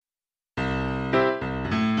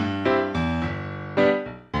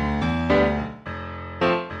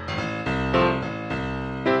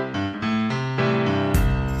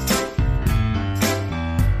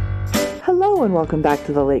and welcome back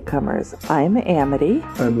to The Latecomers. I'm Amity.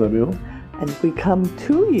 I'm Lemuel. And we come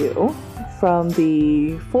to you from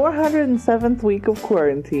the 407th week of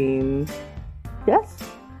quarantine. Yes?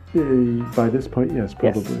 By this point, yes,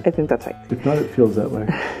 probably. Yes, I think that's right. If not, it feels that way.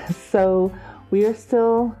 So, we are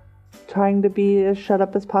still trying to be as shut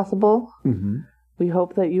up as possible. Mm-hmm. We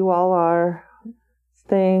hope that you all are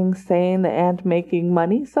staying sane and making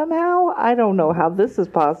money somehow. I don't know how this is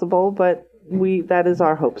possible, but that is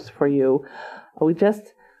our hopes for you. We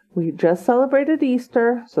just celebrated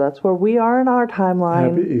Easter, so that's where we are in our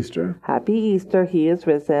timeline. Happy Easter. Happy Easter. He is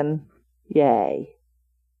risen. Yay.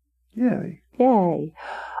 Yay. Yay.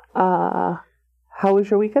 How was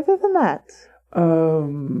your week other than that?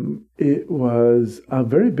 It was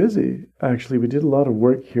very busy, actually. We did a lot of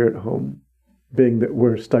work here at home, being that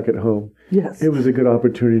we're stuck at home. Yes. It was a good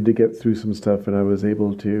opportunity to get through some stuff, and I was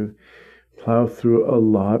able to plow through a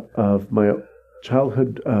lot of my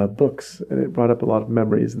childhood books, and it brought up a lot of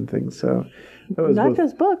memories and things. So that was not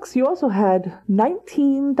just books. You also had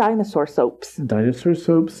 19 dinosaur soaps. Dinosaur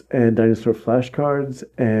soaps and dinosaur flashcards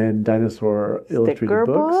and dinosaur illustrated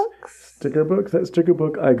books. Sticker books. That sticker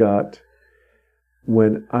book I got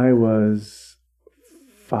when I was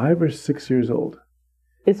 5 or 6 years old.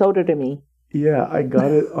 It's older than me. Yeah, I got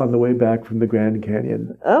it on the way back from the Grand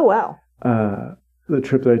Canyon. Oh, wow. The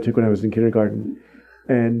trip that I took when I was in kindergarten.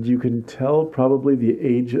 And you can tell probably the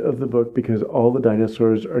age of the book because all the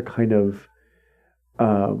dinosaurs are kind of...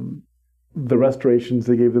 the restorations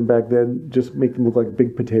they gave them back then just make them look like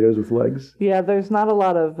big potatoes with legs. Yeah, there's not a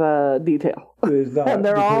lot of detail. There's not. And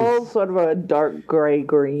they're all sort of a dark gray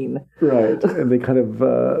green. Right. And they kind of,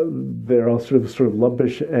 they're all sort of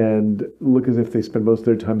lumpish and look as if they spend most of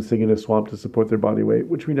their time sitting in a swamp to support their body weight,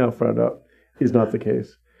 which we now found out is not the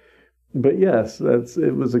case. But yes,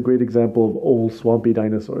 it was a great example of old swampy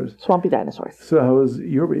dinosaurs. Swampy dinosaurs. So how was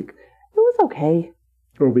your week? It was okay.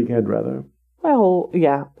 Or weekend, rather.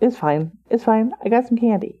 It's fine. It's fine. I got some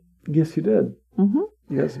candy. Yes, you did. Mm-hmm.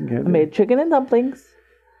 You got some candy. I made chicken and dumplings,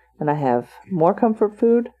 and I have more comfort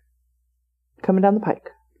food coming down the pike.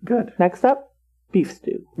 Good. Next up, beef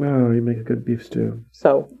stew. Oh, you make a good beef stew.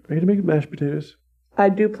 So, are you going to make mashed potatoes? I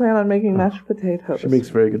do plan on making mashed potatoes. She makes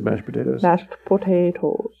very good mashed potatoes. Mashed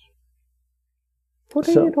potatoes.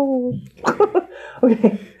 Potatoes. So.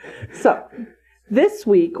 Okay. So, this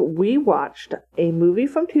week we watched a movie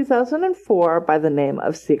from 2004 by the name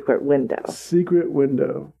of Secret Window. Secret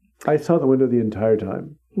Window. I saw the window the entire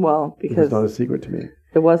time. Well, because... It's not a secret to me.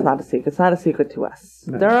 It was not a secret. It's not a secret to us.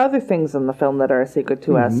 No. There are other things in the film that are a secret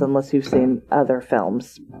to us, unless you've seen other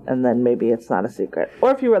films, and then maybe it's not a secret.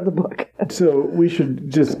 Or if you read the book. So we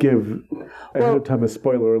should just give ahead of time a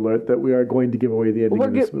spoiler alert that we are going to give away the ending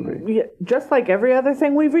of this movie. Yeah, just like every other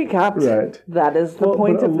thing we've recapped. Right. That is the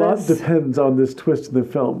point of this. But a lot depends on this twist in the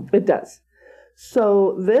film. It does.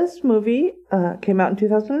 So this movie came out in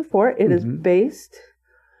 2004. It is based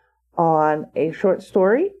on a short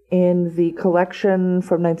story in the collection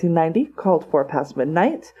from 1990 called 4 Past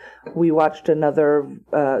Midnight. We watched another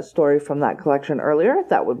story from that collection earlier.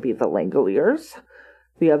 That would be The Langoliers.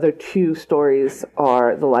 The other 2 stories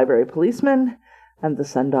are The Library Policeman and The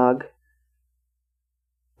Sundog.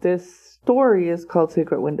 This story is called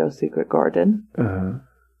Secret Window, Secret Garden.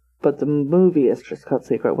 But the movie is just called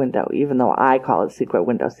Secret Window, even though I call it Secret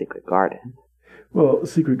Window, Secret Garden. Well,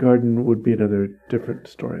 Secret Garden would be another different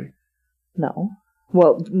story. No.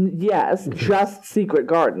 Well, yes, just Secret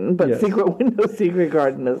Garden, but yes. Secret Window, Secret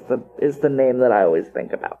Garden is the name that I always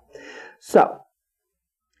think about. So,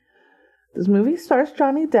 this movie stars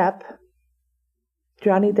Johnny Depp.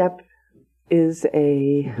 Johnny Depp is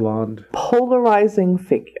a blonde, polarizing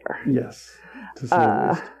figure. Yes, to say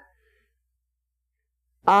the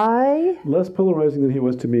least. Less polarizing than he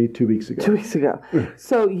was to me 2 weeks ago. 2 weeks ago.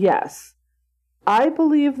 So, yes, I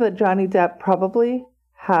believe that Johnny Depp probably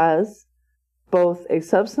has both a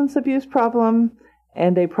substance abuse problem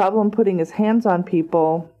and a problem putting his hands on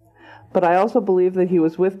people, but I also believe that he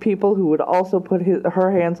was with people who would also put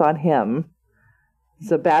her hands on him. It's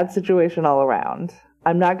a bad situation all around.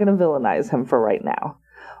 I'm not going to villainize him for right now.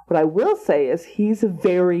 What I will say is he's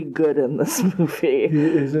very good in this movie. He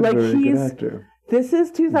is a very good actor. This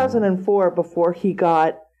is 2004 before he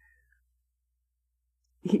got...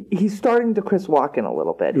 He's starting to Chris Walken a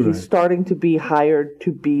little bit. Right. He's starting to be hired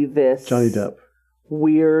to be this Johnny Depp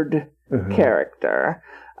weird character.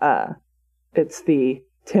 It's the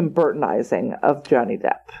Tim Burtonizing of Johnny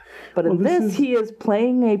Depp. But in this he is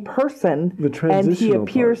playing a person, and he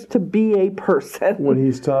appears to be a person. When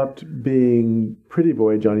he stopped being pretty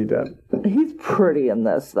boy Johnny Depp. He's pretty in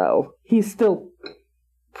this, though. He's still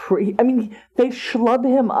pretty. I mean, they schlub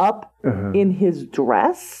him up in his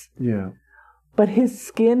dress. Yeah. but his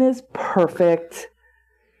skin is perfect.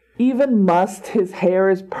 Even Must, his hair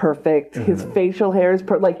is perfect. His facial hair is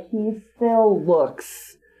perfect. Like, he still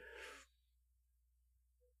looks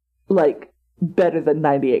like better than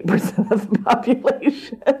 98% of the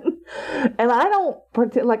population. And I don't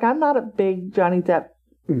pretend, like, I'm not a big Johnny Depp.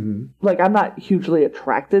 Like, I'm not hugely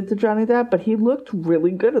attracted to Johnny Depp, but he looked really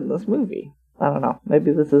good in this movie. I don't know.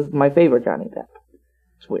 Maybe this is my favorite Johnny Depp.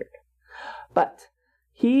 It's weird. But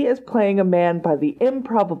he is playing a man by the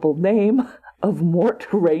improbable name of Mort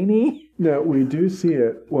Rainey. Now, we do see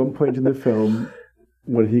at one point in the film,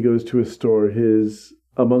 when he goes to a store,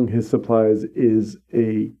 among his supplies is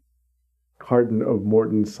a carton of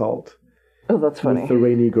Morton salt. Oh, that's funny. With the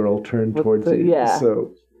Rainey girl turned towards you. Yeah.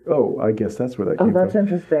 So, I guess that's where that came from. Oh, that's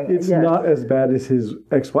interesting. It's not as bad as his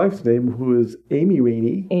ex-wife's name, who is Amy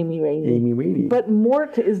Rainey. Amy Rainey. Amy Rainey. But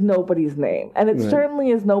Mort is nobody's name. And it certainly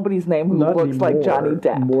is nobody's name who not looks anymore. like Johnny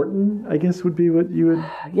Depp. Morton, I guess, would be what you would...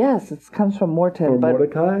 Yes, it comes from Morton. Or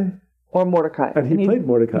Mordecai. Or Mordecai. And he played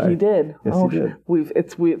Mordecai. He did. Yes, he did.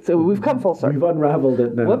 We've come full circle. We've unraveled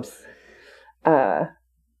it now. Whoops.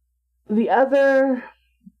 The other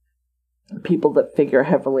people that figure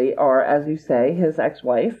heavily are, as you say, his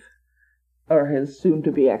ex-wife, or his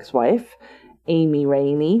soon-to-be ex-wife, Amy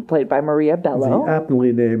Rainey, played by Maria Bello. The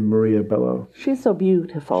aptly named Maria Bello. She's so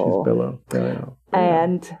beautiful. She's Bello. Yeah.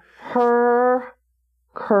 And her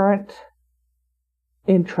current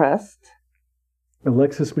interest...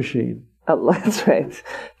 Alexis Machine. That's right.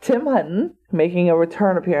 Tim Hutton, making a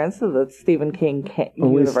return appearance to the Stephen King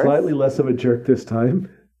Only universe. slightly less of a jerk this time.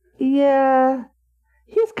 Yeah.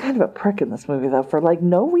 He's kind of a prick in this movie, though, for, like,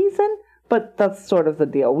 no reason. But that's sort of the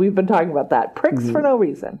deal. We've been talking about that. Pricks for no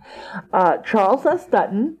reason. Charles S.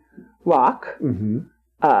 Dutton, Rock,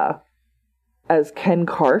 as Ken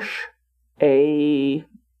Karsh, a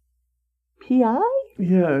PI?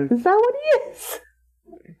 Yeah. Is that what he is?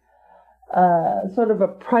 Sort of a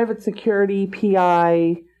private security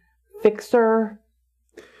PI fixer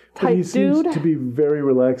type he dude. seems to be very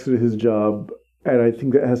relaxed at his job, and I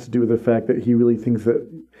think that has to do with the fact that he really thinks that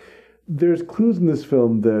there's clues in this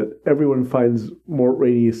film that everyone finds Mort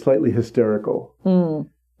Rainey slightly hysterical.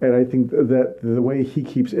 And I think that the way he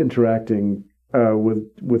keeps interacting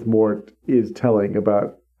with Mort is telling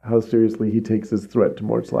about how seriously he takes his threat to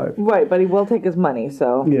Mort's life. Right, but he will take his money,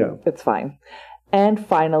 so it's fine. And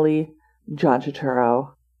finally, John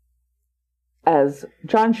Turturro as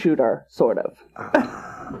John Shooter, sort of.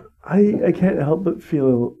 I can't help but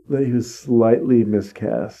feel that he was slightly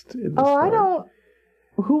miscast in this part. I don't...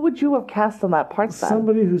 Who would you have cast on that part then?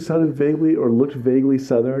 Somebody who sounded vaguely or looked vaguely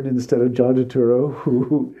Southern instead of John Turturro,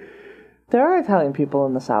 who... There are Italian people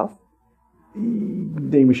in the South.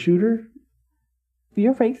 Name Shooter?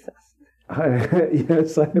 You're racist.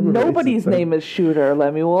 Yes, I am. Nobody's name is Shooter,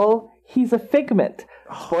 Lemuel. He's a figment.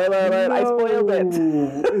 Spoiler alert, I spoiled it.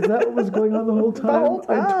 Is that what was going on the whole time? The whole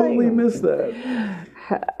time. I totally missed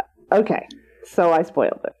that. Okay, so I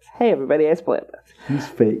spoiled it. Hey, everybody, I spoiled it. He's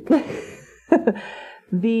fake.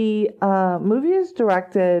 The movie is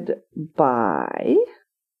directed by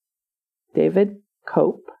David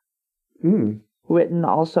Cope. Written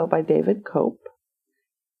also by David Cope,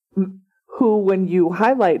 who, when you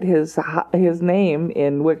highlight his name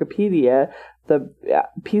in Wikipedia, the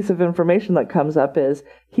piece of information that comes up is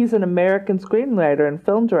he's an American screenwriter and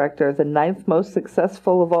film director, the 9th most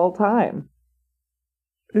successful of all time.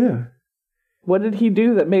 Yeah. What did he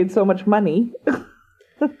do that made so much money?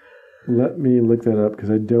 Let me look that up because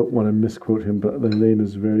I don't want to misquote him, but the name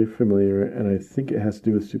is very familiar, and I think it has to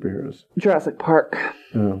do with superheroes. Jurassic Park.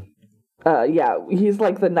 Oh. Yeah, he's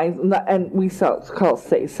like the ninth, and we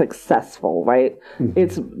say successful, right?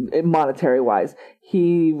 It's monetary wise.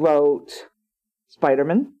 He wrote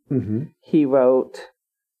Spider-Man. He wrote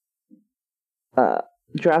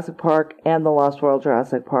Jurassic Park and The Lost World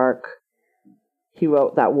Jurassic Park. He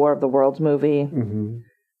wrote that War of the Worlds movie.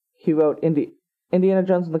 He wrote Indiana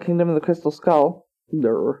Jones and the Kingdom of the Crystal Skull.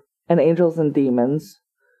 And Angels and Demons.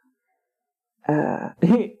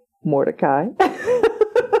 Mordecai.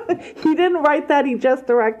 He didn't write that, he just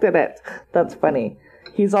directed it. That's funny.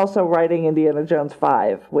 He's also writing Indiana Jones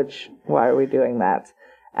 5, which, why are we doing that?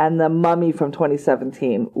 And The Mummy from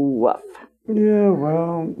 2017. Woof. Yeah,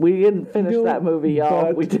 well... We didn't finish that movie,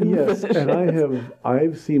 y'all. We didn't finish it. And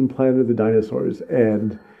I've seen Planet of the Dinosaurs,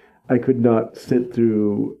 and I could not sit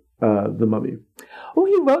through The Mummy. Oh,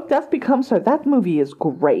 he wrote Death Becomes Her. That movie is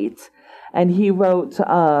great. And he wrote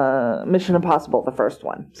Mission Impossible, the first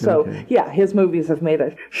one. So, yeah, his movies have made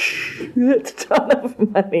a shit ton of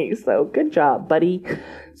money. So, good job, buddy.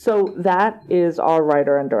 So, that is our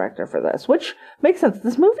writer and director for this, which makes sense.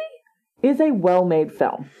 This movie is a well-made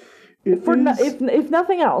film. If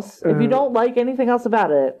nothing else, if you don't like anything else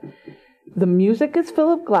about it, the music is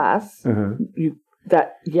Philip Glass.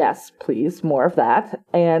 Yes, please, more of that.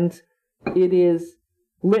 And it is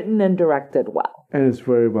written and directed well. And it's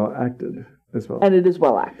very well acted as well. And it is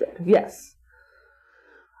well acted, yes.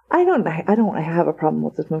 I don't have a problem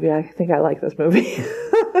with this movie. I think I like this movie.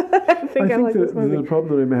 I think this movie. The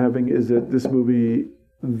problem that I'm having is that this movie,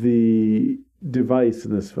 the device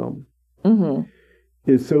in this film,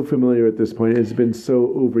 is so familiar at this point. It's been so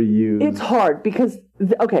overused. It's hard because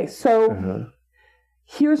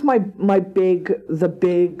here's the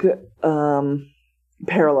big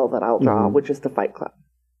parallel that I'll draw, which is the Fight Club.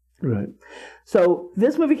 Right. So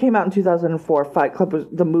this movie came out in 2004. Fight Club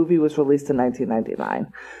the movie was released in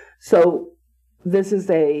 1999. So this is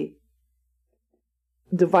a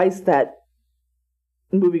device that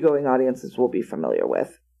movie-going audiences will be familiar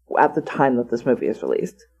with at the time that this movie is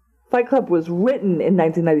released. Fight Club was written in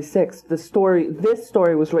 1996. This story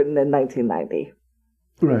was written in 1990.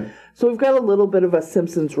 Right. So we've got a little bit of a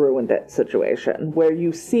Simpsons ruined it situation where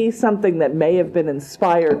you see something that may have been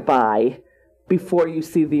inspired by before you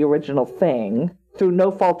see the original thing through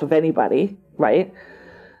no fault of anybody, right?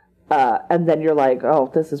 And then you're like, oh,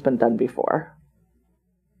 this has been done before.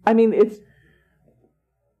 I mean,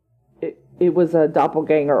 it was a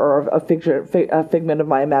doppelganger or a figment of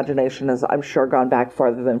my imagination, as I'm sure gone back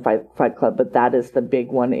farther than Fight Club, but that is the big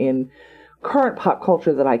one in current pop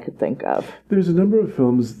culture that I could think of. There's a number of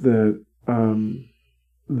films that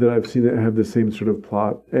I've seen that have the same sort of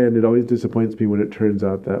plot, and it always disappoints me when it turns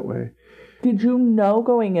out that way. Did you know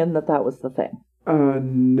going in that was the thing?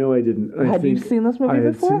 No, I didn't. Had you seen this movie before? I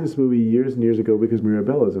had seen this movie years and years ago because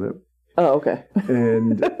Mirabella's in it. Oh, okay.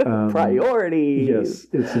 And priorities. Yes,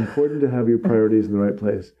 it's important to have your priorities in the right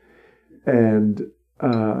place. And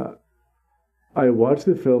I watched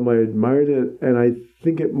the film, I admired it, and I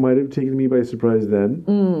think it might have taken me by surprise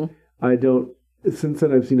then. Since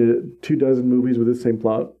then I've seen 24 movies with the same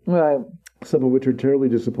plot. Right. Some of which are terribly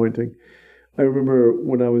disappointing. I remember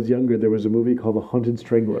when I was younger, there was a movie called The Haunted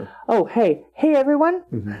Strangler. Oh, hey everyone!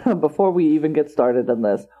 Before we even get started on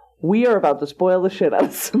this, we are about to spoil the shit out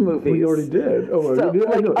of some movies. We already did. Oh,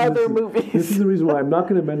 so, other movies. This is the reason why I'm not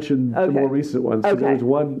going to mention the more recent ones. Because there's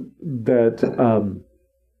one that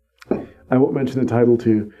I won't mention the title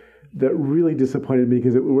to, that really disappointed me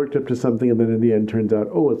because it worked up to something and then in the end turns out,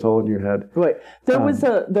 oh, it's all in your head. Right. There was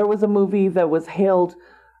a movie that was hailed.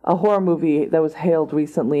 A horror movie that was hailed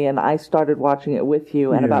recently, and I started watching it with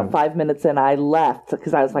you, and about 5 minutes in, I left,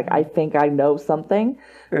 because I was like, I think I know something.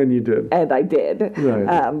 And you did. And I did.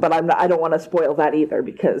 Right. But I don't want to spoil that either,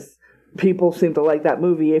 because people seem to like that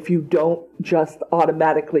movie if you don't just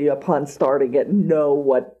automatically, upon starting it, know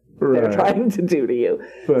what they're trying to do to you.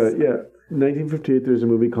 But, 1958, there's a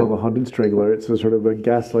movie called The Haunted Strangler. It's a sort of a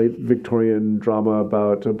gaslight Victorian drama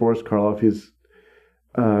about Boris Karloff. He's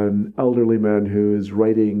an elderly man who is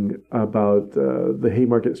writing about the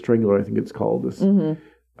Haymarket Strangler, I think it's called, this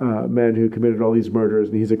man who committed all these murders,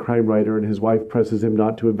 and he's a crime writer, and his wife presses him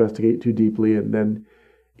not to investigate too deeply, and then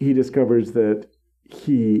he discovers that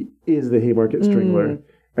he is the Haymarket Strangler,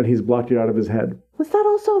 and he's blocked it out of his head. Was that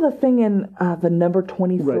also the thing in the number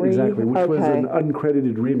 23? Right, exactly, which was an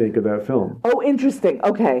uncredited remake of that film. Oh, interesting.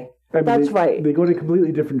 Okay, that's right. They go in a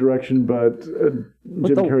completely different direction, but Jim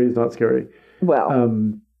Carrey is not scary. Well,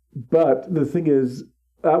 but the thing is,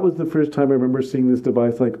 that was the first time I remember seeing this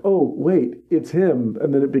device like, oh, wait, it's him.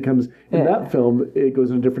 And then it becomes, in that film, it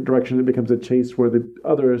goes in a different direction. It becomes a chase where the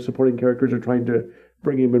other supporting characters are trying to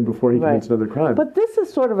bring him in before he commits another crime. But this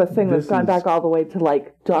is sort of a thing that's gone back all the way to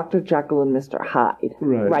like Dr. Jekyll and Mr. Hyde.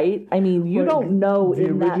 Right? I mean, you don't know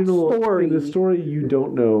in that story. In the story, you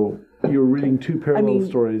don't know. You're reading two parallel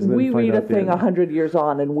stories. And then we read a thing 100 years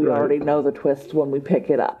on and we already know the twist when we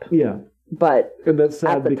pick it up. Yeah. And that's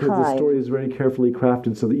sad because the story is very carefully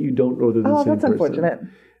crafted so that you don't know they're the same person. Oh, that's unfortunate.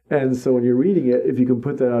 And so when you're reading it, if you can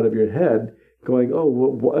put that out of your head, going,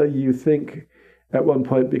 oh, you think at one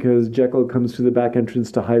point because Jekyll comes through the back entrance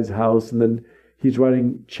to Hyde's house and then he's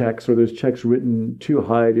writing checks or there's checks written to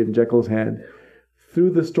Hyde in Jekyll's hand.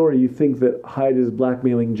 Through the story, you think that Hyde is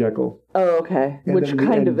blackmailing Jekyll. Oh, okay. And which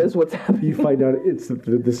kind of is what's happening. You find out it's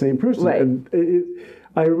the same person. Right. And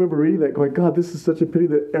I remember reading that going, God, this is such a pity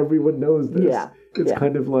that everyone knows this. Yeah. It's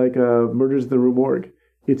kind of like Murders in the Rue Morgue.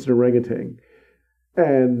 It's an orangutan.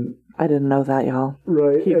 And I didn't know that, y'all.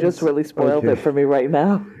 Right. He just really spoiled it for me right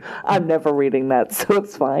now. I'm never reading that, so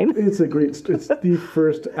it's fine. It's the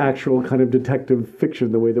first actual kind of detective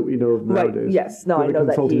fiction the way that we know of nowadays. Right, yes. No, I know that a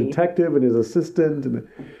consulting detective and his assistant.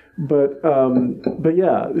 But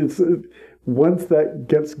yeah, it's once that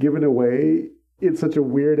gets given away, it's such a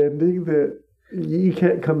weird ending that you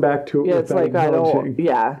can't come back to it Yeah, it's without like, I don't, acknowledging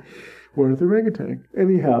yeah, where's the orangutan.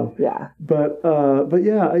 Anyhow, yeah. but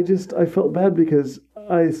yeah, I felt bad because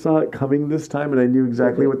I saw it coming this time and I knew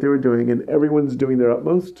exactly what they were doing, and everyone's doing their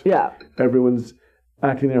utmost. Yeah. Everyone's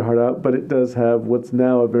acting their heart out, but it does have what's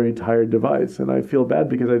now a very tired device, and I feel bad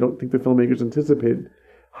because I don't think the filmmakers anticipated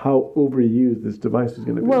how overused this device is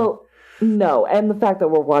going to be. Well, no, and the fact that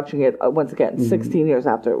we're watching it once again 16 years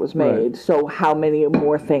after it was made. Right. So how many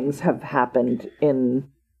more things have happened in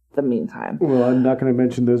the meantime? Well, I'm not going to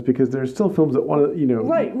mention those because there's still films that want to,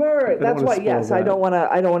 Right. That's why. Yes, I don't want to.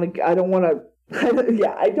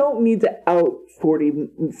 Yeah, I don't need to out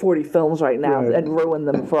 40 films right now and ruin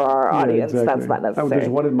them for our audience. Exactly. That's not necessary. There's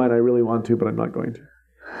one in mind I really want to, but I'm not going to.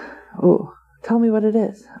 Oh, tell me what it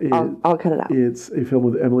is. I'll cut it out. It's a film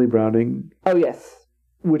with Emily Browning. Oh, yes.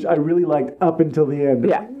 Which I really liked up until the end.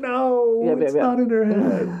 Yeah. No, it's not in her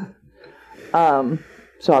head.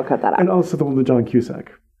 So I'll cut that out. And also the one with John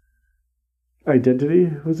Cusack.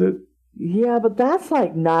 Identity, was it? Yeah, but that's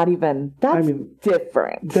like not even,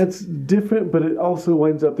 different. That's different, but it also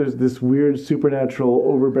winds up, there's this weird supernatural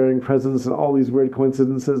overbearing presence and all these weird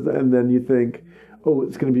coincidences, and then you think, oh,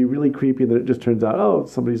 it's going to be really creepy, and then it just turns out, oh,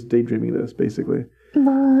 somebody's daydreaming this, basically.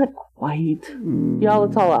 Not quite. Y'all,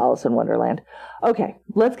 it's all Alice in Wonderland. Okay,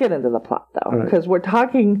 let's get into the plot, though, because we're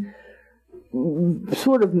talking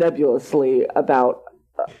sort of nebulously about,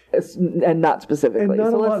 and not specifically. And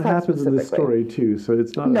not so a lot happens in this story, too, so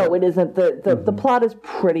it's not... No, it isn't. The plot is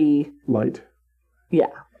pretty... light.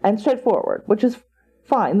 Yeah, and straightforward, which is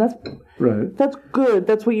fine. That's good.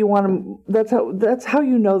 That's what you want to... That's how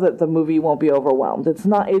you know that the movie won't be overwhelmed.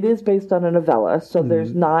 It is based on a novella, so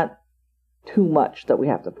there's not too much that we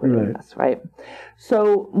have to put in this, right?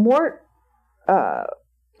 So Mort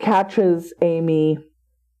catches Amy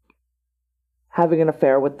having an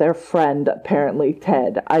affair with their friend, apparently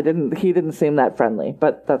Ted. He didn't seem that friendly,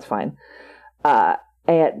 but that's fine.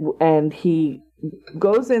 And he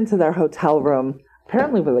goes into their hotel room,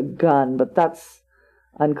 apparently with a gun, but that's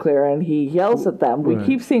unclear, and he yells at them. We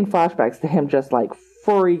keep seeing flashbacks to him just like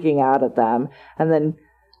freaking out at them, and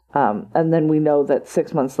then we know that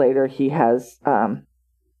 6 months later he has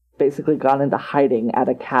basically gone into hiding at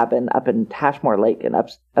a cabin up in Tashmore Lake in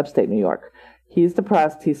upstate New York. He's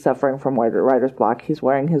depressed. He's suffering from writer's block. He's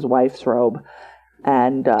wearing his wife's robe,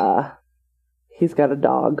 and he's got a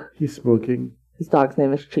dog. He's smoking. His dog's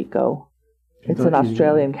name is Chico. It's an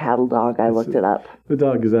Australian cattle dog. I looked it up. The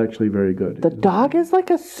dog is actually very good. The dog is like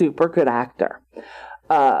a super good actor.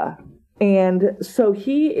 And so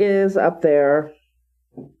he is up there.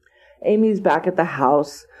 Amy's back at the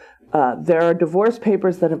house. There are divorce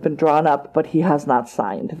papers that have been drawn up, but he has not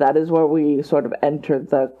signed. That is where we sort of enter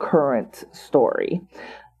the current story.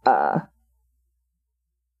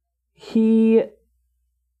 He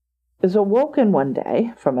is awoken one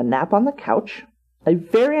day from a nap on the couch. A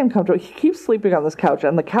very uncomfortable... He keeps sleeping on this couch,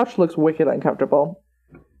 and the couch looks wicked uncomfortable.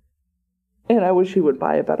 And I wish he would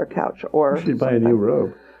buy a better couch. Or you should buy a new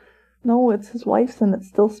robe. No, it's his wife's, and it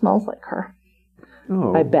still smells like her.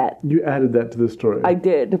 Oh, I bet. You added that to the story. I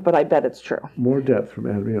did, but I bet it's true. More depth from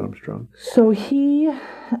Anthony Armstrong. So he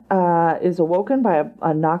is awoken by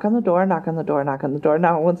a knock on the door.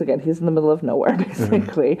 Now, once again, he's in the middle of nowhere,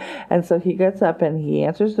 basically. And so he gets up and he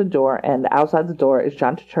answers the door, and outside the door is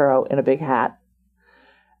John Turturro in a big hat.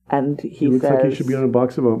 And he looks like he should be on a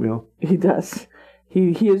box of oatmeal. He does.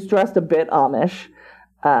 He is dressed a bit Amish.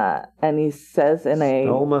 And he says in a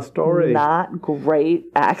not great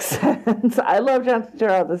accent. I love John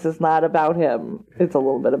Turturro. This is not about him. It's a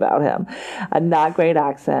little bit about him. A not great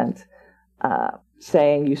accent,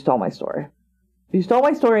 saying, "You stole my story. You stole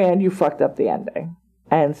my story, and you fucked up the ending."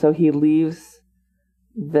 And so he leaves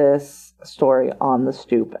this story on the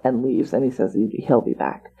stoop and leaves, and he says he'll be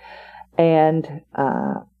back. And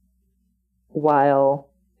while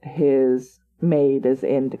his maid is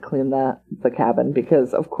in to clean the cabin,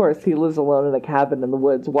 because of course he lives alone in a cabin in the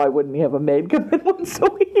woods. Why wouldn't he have a maid come in once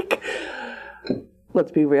a week?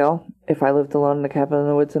 Let's be real. If I lived alone in a cabin in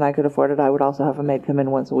the woods and I could afford it, I would also have a maid come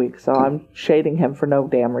in once a week. So I'm shading him for no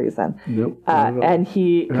damn reason. Nope. And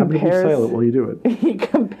he compares. Be silent while you do it. He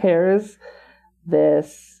compares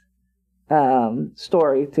this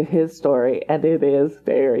story to his story, and it is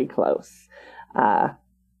very close.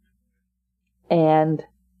 And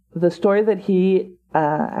the story that he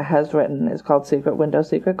has written is called Secret Window,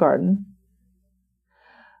 Secret Garden.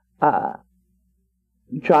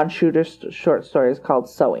 John Shooter's short story is called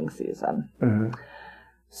Sowing Season. Uh-huh.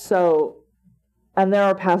 So, and there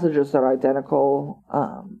are passages that are identical.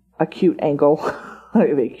 Acute angle,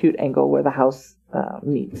 the acute angle where the house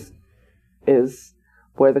meets is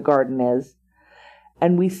where the garden is.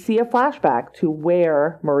 And we see a flashback to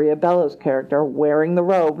where Maria Bello's character, wearing the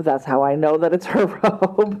robe, that's how I know that it's her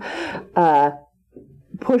robe,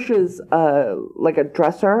 pushes like a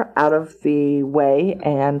dresser out of the way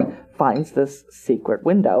and finds this secret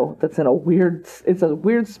window that's in it's a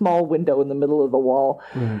weird small window in the middle of the wall.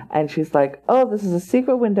 And she's like, oh, this is a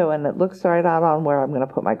secret window and it looks right out on where I'm going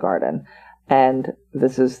to put my garden. And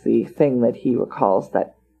this is the thing that he recalls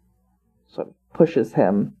that sort of pushes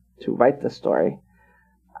him to write the story.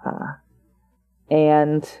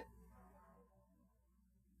 And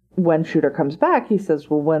when Shooter comes back, he says,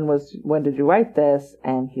 well, when did you write this?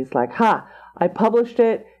 And he's like, I published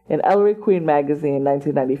it in Ellery Queen magazine,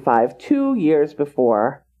 1995, 2 years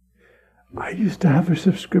before. I used to have a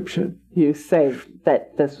subscription. You say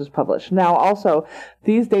that this was published. Now, also,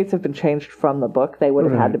 these dates have been changed from the book. They would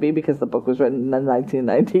have had to be because the book was written in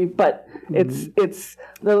 1990. But it's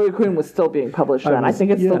Ellery Queen was still being published then. I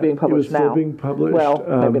think it's still being published now. Still being published. Well,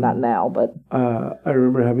 maybe not now, but I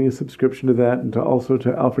remember having a subscription to that and also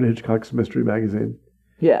to Alfred Hitchcock's Mystery Magazine.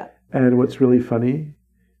 Yeah. And what's really funny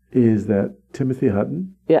is that Timothy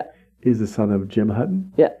Hutton is the son of Jim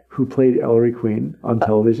Hutton, who played Ellery Queen on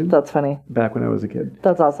television. That's funny. Back when I was a kid.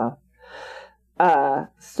 That's awesome.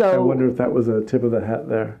 So I wonder if that was a tip of the hat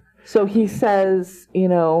there. So he says,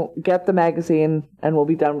 get the magazine and we'll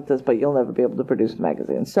be done with this, but you'll never be able to produce the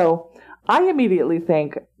magazine. So I immediately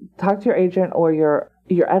think, talk to your agent or your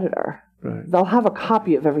editor. Right. They'll have a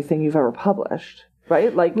copy of everything you've ever published.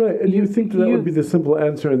 Right? Right. And you think that would be the simple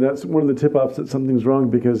answer, and that's one of the tip-offs that something's wrong,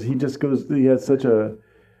 because he has such a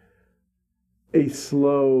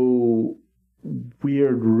slow,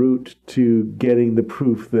 weird route to getting the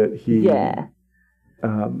proof that he...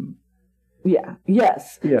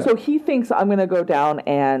 Yes. So he thinks I'm going to go down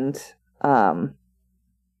and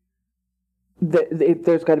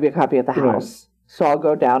there's got to be a copy at the house. So I'll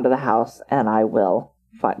go down to the house and I will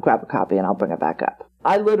grab a copy and I'll bring it back up.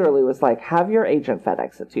 I literally was like, have your agent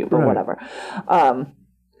FedEx it to you, but whatever.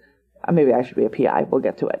 Maybe I should be a PI. We'll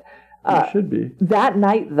get to it. You should be. That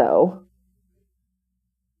night, though,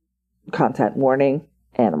 content warning,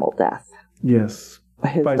 animal death. Yes.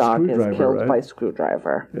 His dog is killed by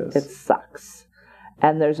screwdriver. Yes. It sucks.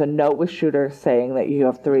 And there's a note with Shooter saying that you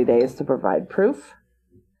have 3 days to provide proof.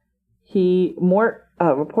 He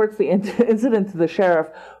reports the incident to the sheriff,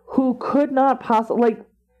 who could not possibly...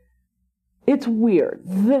 It's weird.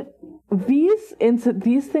 These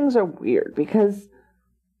things are weird because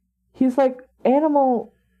he's like,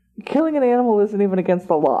 killing an animal isn't even against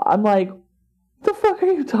the law. I'm like, the fuck are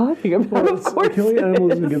you talking about? Well, of course killing an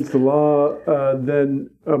animal isn't against the law. Then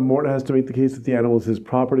Morton has to make the case that the animal is his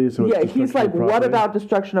property. So he's like, what about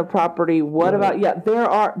destruction of property? What about there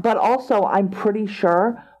are, but also I'm pretty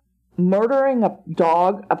sure murdering a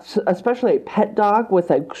dog, especially a pet dog with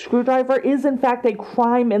a screwdriver, is in fact a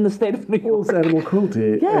crime in the state of New York. Well, it's animal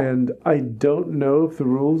cruelty, and I don't know if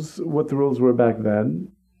what the rules were back then.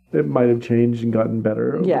 It might have changed and gotten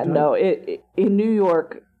better. Over time. No, in New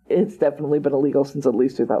York, it's definitely been illegal since at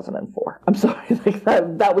least 2004. I'm sorry, like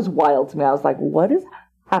that was wild to me. I was like, what is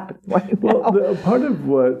happening right now? Well, part of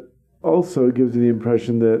what also gives you the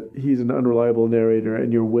impression that he's an unreliable narrator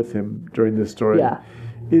and you're with him during this story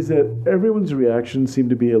is that everyone's reactions seem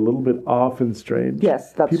to be a little bit off and strange.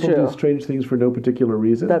 Yes, that's true. People do strange things for no particular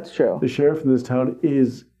reason. That's true. The sheriff in this town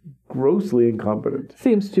is grossly incompetent.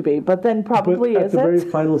 Seems to be, but then probably but isn't. At the very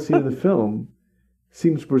final scene of the film,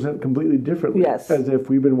 seems to present completely differently. Yes. As if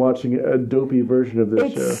we've been watching a dopey version of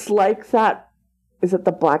this show. It's like that, is it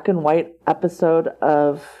the black and white episode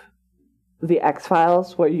of The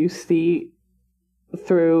X-Files where you see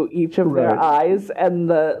through each of their eyes and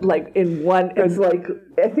it's like,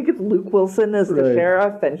 I think it's Luke Wilson as the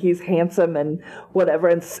sheriff and he's handsome and whatever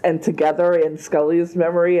and together in Scully's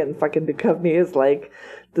memory and fucking Duchovny is like,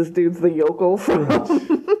 this dude's the yokel from...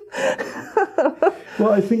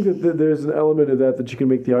 Well, I think that there's an element of that you can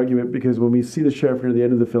make the argument, because when we see the sheriff near the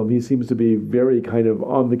end of the film, he seems to be very kind of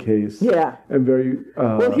on the case. Yeah. And very...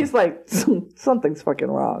 well, he's like, something's fucking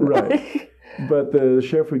wrong. Right. But the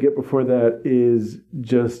sheriff we get before that is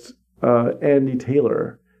just Andy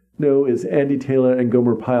Taylor. No, it's Andy Taylor and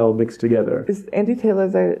Gomer Pyle mixed together. Is Andy Taylor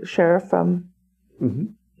the sheriff from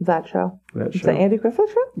that show? That show. The Andy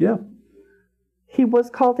Griffith Show? Yeah. He was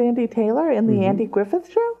called Andy Taylor in the Andy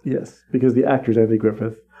Griffith Show? Yes, because the actor's Andy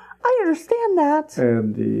Griffith. I understand that.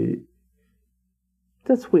 And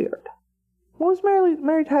that's weird. What was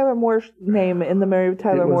Mary Tyler Moore's name in the Mary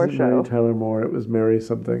Tyler Moore show? Mary Tyler Moore. It was Mary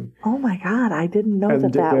something. Oh my God, I didn't know and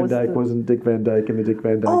that Dick that Van was... Dyke wasn't Dick Van Dyke in the Dick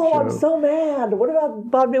Van Dyke show. Oh, I'm so mad. What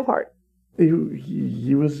about Bob Newhart?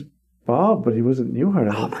 He was Bob, but he wasn't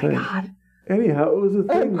Newhart, I don't think. Oh my God. Anyhow, it was a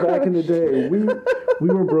thing back in the day. We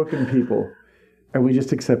were broken people, and we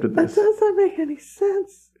just accepted this. That doesn't make any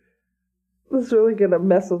sense. This is really gonna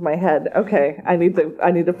mess with my head. Okay, I need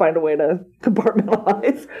to find a way to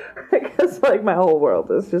compartmentalize. I guess like my whole world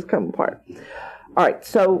has just come apart. All right,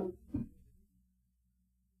 so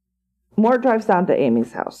Mort drives down to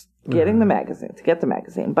Amy's house, getting the magazine to get the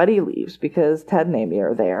magazine, but he leaves because Ted and Amy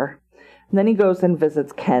are there. And then he goes and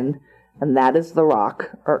visits Ken, and that is the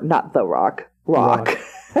Rock, or not the Rock.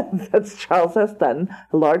 That's Charles S. Dutton,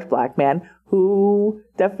 a large black man who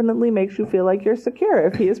definitely makes you feel like you're secure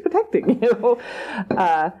if he is protecting you.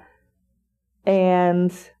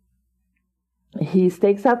 And he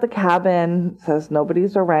stakes out the cabin, says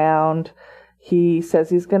nobody's around. He says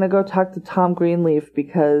he's going to go talk to Tom Greenleaf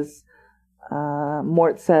because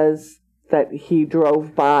Mort says that he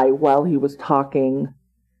drove by while he was talking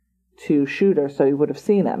to Shooter, so he would have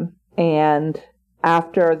seen him. And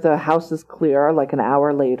after the house is clear, like an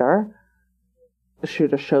hour later, the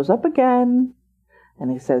Shooter shows up again,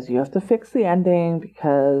 and he says, you have to fix the ending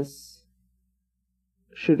because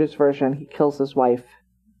Shooter's version, he kills his wife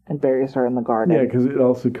and buries her in the garden. Yeah, because it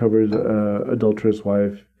also covers adulterous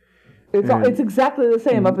wife. It's exactly the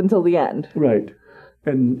same up until the end. Right.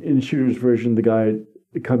 And in Shooter's version, the guy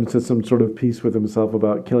comes to some sort of peace with himself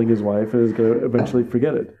about killing his wife and is going to eventually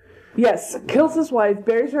forget it. Yes, kills his wife,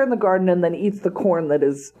 buries her in the garden, and then eats the corn that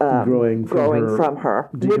is growing from her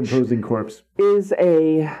decomposing corpse. Is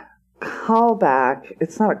a callback.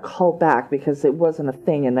 It's not a callback because it wasn't a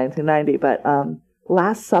thing in 1990, but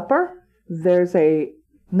Last Supper, there's a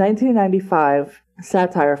 1995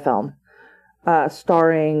 satire film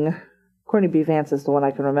starring Courtney B. Vance is the one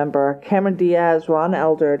I can remember. Cameron Diaz, Ron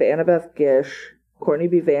Eldard, Annabeth Gish, Courtney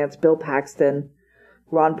B. Vance, Bill Paxton,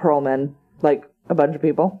 Ron Perlman, like a bunch of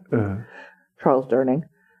people. Charles Durning,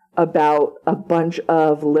 about a bunch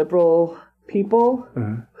of liberal people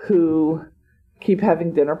who keep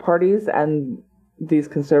having dinner parties, and these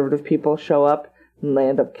conservative people show up and they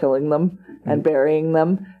end up killing them and burying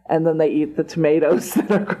them, and then they eat the tomatoes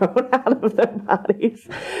that are grown out of their bodies.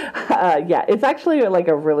 Yeah, it's actually like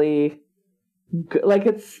a really good, like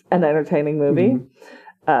it's an entertaining movie.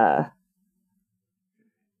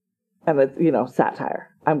 And it's, satire.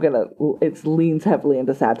 It leans heavily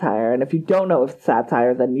into satire, and if you don't know it's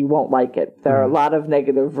satire, then you won't like it. There are a lot of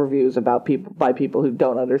negative reviews about by people who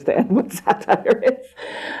don't understand what satire is.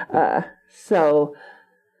 So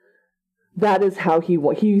that is how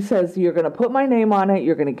he says, you're going to put my name on it,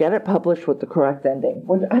 you're going to get it published with the correct ending.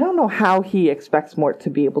 Which I don't know how he expects Mort to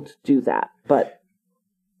be able to do that, but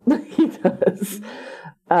he does.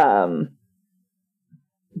 Then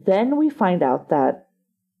we find out that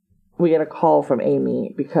we get a call from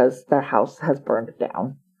Amy because their house has burned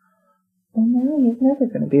down. And now he's never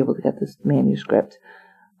going to be able to get this manuscript.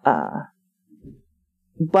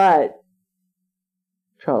 But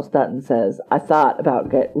Charles Dutton says, I thought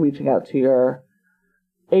about reaching out to your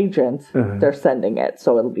agent. They're sending it,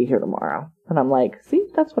 so it'll be here tomorrow. And I'm like, see,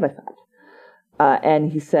 that's what I thought.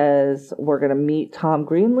 And he says, we're going to meet Tom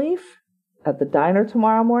Greenleaf at the diner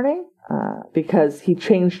tomorrow morning. Because he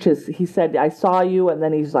changed he said, I saw you, and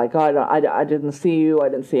then he's like, oh, I didn't see you, I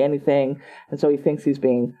didn't see anything. And so he thinks he's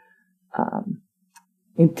being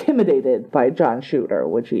intimidated by John Shooter,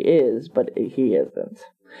 which he is, but he isn't.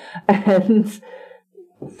 And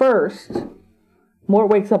first, Mort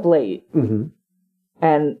wakes up late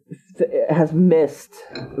and has missed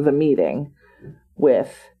the meeting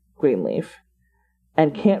with Greenleaf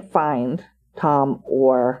and can't find Tom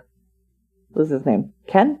or, what's his name,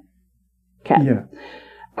 Ken? Yeah.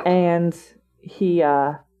 And he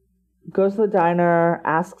goes to the diner,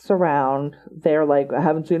 asks around. They're like, I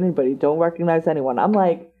haven't seen anybody, don't recognize anyone. I'm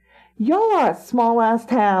like, y'all are a small-ass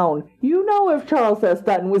town. You know if Charles S.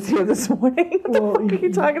 Dutton was here this morning. What the fuck are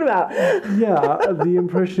you talking about? Yeah, the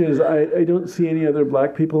impression is I don't see any other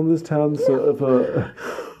black people in this town, so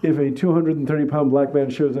if a 230-pound black man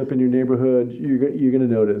shows up in your neighborhood, you're going to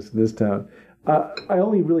notice this town. I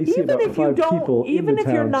only really see about 5 people in the town. Even if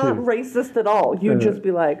you're not racist at all, you'd just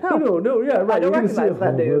be like, oh. No, yeah, right. I don't recognize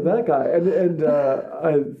that dude. That guy. And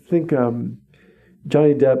I think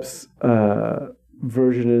Johnny Depp's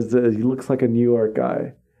version is that he looks like a New York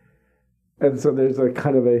guy. And so there's a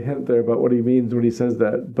kind of a hint there about what he means when he says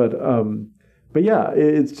that. But yeah,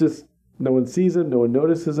 it's just no one sees him, no one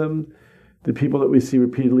notices him. The people that we see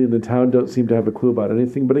repeatedly in the town don't seem to have a clue about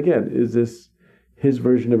anything. But again, is this his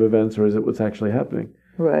version of events, or is it what's actually happening?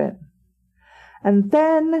 Right. And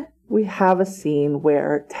then we have a scene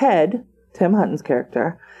where Ted, Tim Hutton's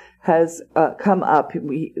character, has come up.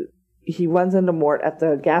 He runs into Mort at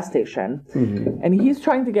the gas station, and he's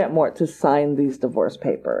trying to get Mort to sign these divorce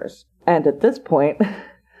papers. And at this point,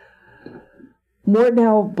 Mort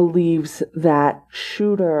now believes that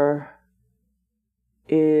Shooter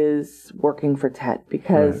is working for Ted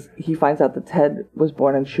because he finds out that Ted was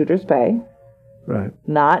born in Shooter's Bay. Right.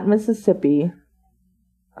 Not Mississippi.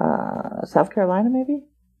 South Carolina, maybe?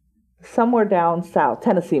 Somewhere down south.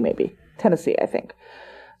 Tennessee, maybe. Tennessee, I think.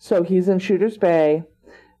 So he's in Shooter's Bay.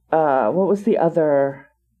 What was the other...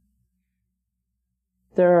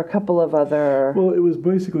 There are a couple of other... Well, it was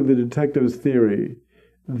basically the detective's theory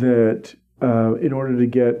that in order to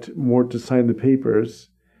get Mort to sign the papers,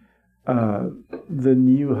 the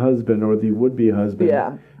new husband or the would-be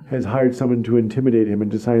husband has hired someone to intimidate him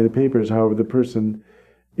into signing the papers. However, the person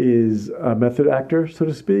is a method actor, so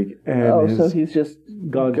to speak, and so he's just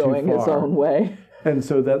gone going too far. his own way. And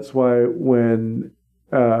so that's why when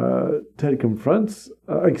when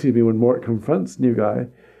Mort confronts New Guy,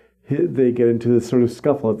 they get into this sort of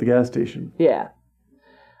scuffle at the gas station. Yeah.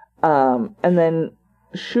 And then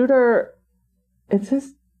Shooter, it's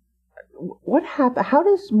just, what happened? How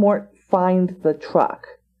does Mort find the truck?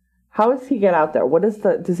 How does he get out there?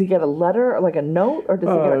 Does he get a letter or like a note or does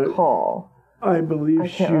he get a call? I believe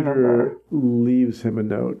Shooter leaves him a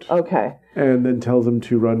note. Okay. And then tells him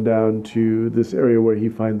to run down to this area where he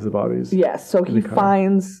finds the bodies. Yes, so he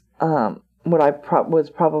finds what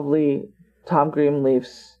was probably Tom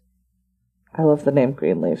Greenleaf's, I love the name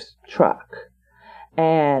Greenleaf's, truck.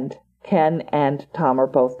 And Ken and Tom are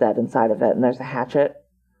both dead inside of it, and there's a hatchet.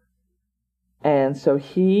 And so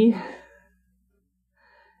he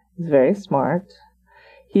is very smart.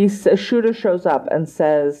 Shooter shows up and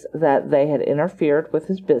says that they had interfered with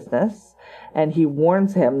his business, and he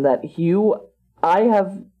warns him that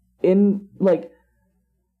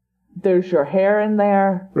there's your hair in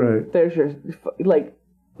there. Right. There's your,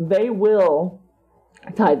 they will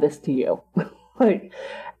tie this to you.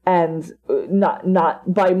 And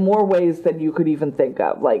not by more ways than you could even think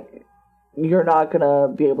of. You're not going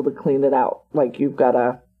to be able to clean it out. You've got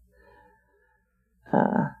to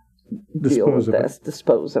dispose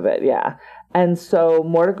of it, yeah. And so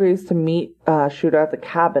Mort agrees to meet Shooter at the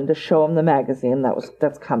cabin to show him the magazine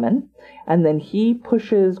that's coming. And then he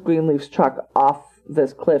pushes Greenleaf's truck off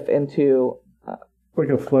this cliff into... like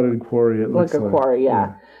a flooded quarry, it looks like. Quarry,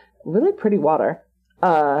 yeah. Really pretty water.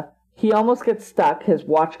 He almost gets stuck. His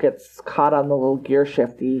watch gets caught on the little gear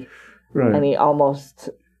shifty. Right. And he almost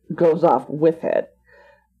goes off with it.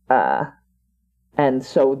 And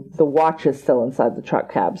so the watch is still inside the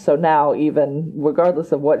truck cab. So now, even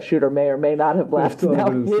regardless of what Shooter may or may not have left, now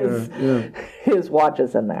his watch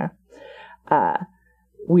is in there.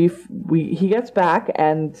 He gets back,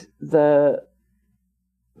 and the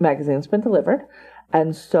magazine's been delivered.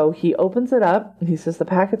 And so he opens it up. He says the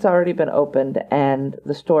packet's already been opened, and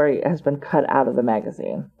the story has been cut out of the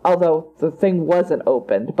magazine. Although the thing wasn't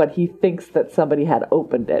opened, but he thinks that somebody had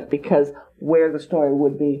opened it, because where the story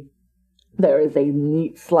would be, there is a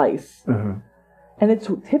neat slice. And it's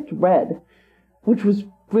tipped red, which was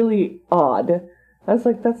really odd. I was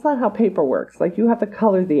like, that's not how paper works. You have to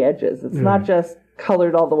color the edges. It's not just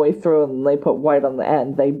colored all the way through and they put white on the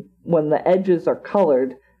end. When the edges are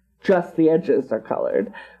colored, just the edges are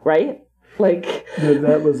colored, right?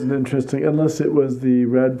 That was an interesting, unless it was the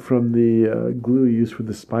red from the glue used for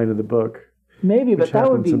the spine of the book. Maybe, but that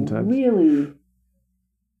would be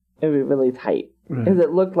really tight. Because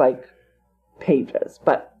it looked like pages,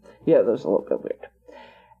 but yeah, there's a little bit weird.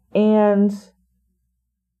 And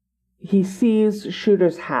he sees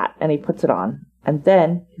Shooter's hat and he puts it on, and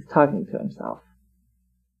then he's talking to himself.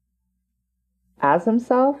 As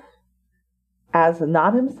himself, as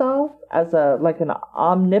not himself, as an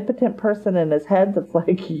omnipotent person in his head that's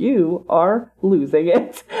like, you are losing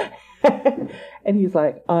it. And he's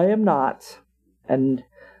like, I am not. And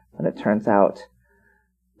then it turns out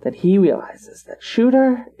that he realizes that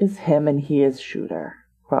Shooter is him and he is Shooter.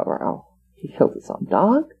 Ruh-roh. He killed his own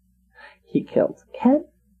dog. He killed Ken.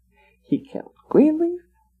 He killed Greenleaf.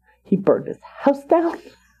 He burned his house down.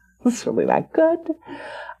 It's really not good.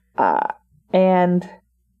 And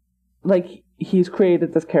he's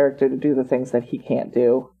created this character to do the things that he can't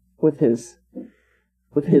do with his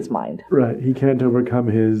mind. Right. He can't overcome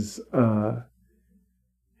his own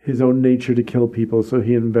nature to kill people, so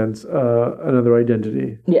he invents another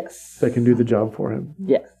identity. Yes. That can do the job for him.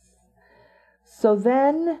 Yes. So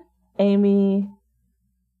then Amy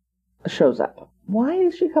shows up. Why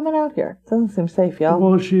is she coming out here? Doesn't seem safe, y'all.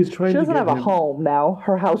 Well, she's trying to She doesn't have a home now.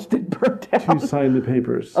 Her house did burn down. To sign the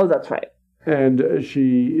papers. Oh, that's right. And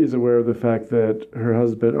she is aware of the fact that her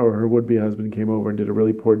husband or her would-be husband came over and did a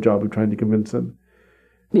really poor job of trying to convince him.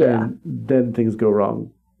 Yeah. And then things go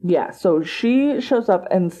wrong. Yeah, so she shows up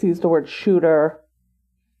and sees the word Shooter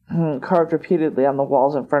carved repeatedly on the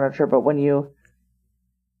walls and furniture, but when you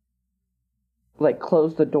like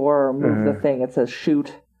close the door or move the thing, it says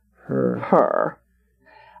shoot her.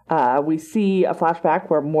 We see a flashback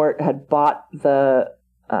where Mort had bought the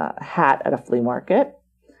hat at a flea market,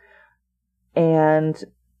 and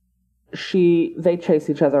they chase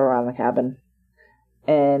each other around the cabin,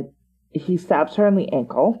 and he stabs her in the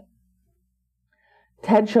ankle.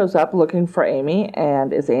 Ted shows up looking for Amy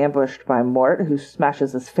and is ambushed by Mort, who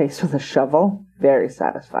smashes his face with a shovel. Very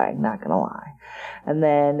satisfying, not gonna lie. And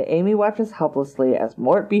then Amy watches helplessly as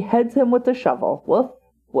Mort beheads him with the shovel. Woof,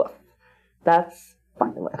 woof. That's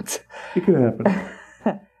violent. It could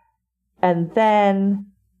happen. And then,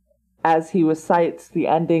 as he recites the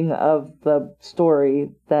ending of the story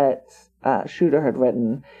that Shooter had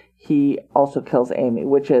written, he also kills Amy,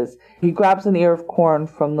 which is he grabs an ear of corn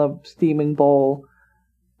from the steaming bowl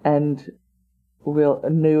and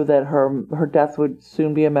knew that her death would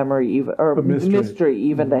soon be a memory, a mystery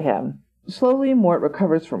even to him. Slowly, Mort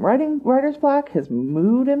recovers from writer's block. His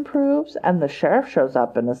mood improves, and the sheriff shows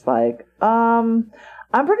up and is like, I'm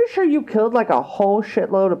pretty sure you killed like a whole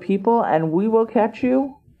shitload of people, and we will catch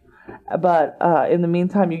you. But in the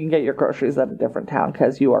meantime, you can get your groceries at a different town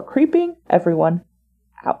because you are creeping everyone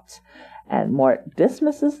out. And Mort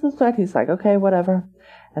dismisses the threat. He's like, okay, whatever.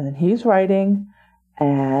 And then he's writing,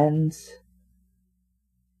 and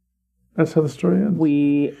that's how the story ends.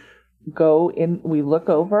 We go in, we look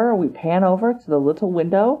over, we pan over to the little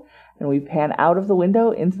window, and we pan out of the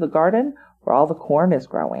window into the garden where all the corn is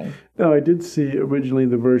growing. Now, I did see originally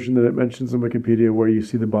the version that it mentions on Wikipedia where you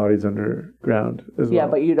see the bodies underground as well. Yeah,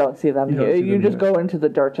 but you don't see them here. You just go into the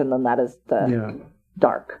dirt, and then that is the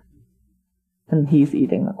dark. And he's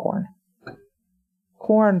eating the corn.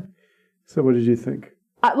 Corn. So what did you think?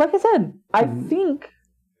 Like I said, I think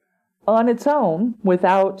on its own,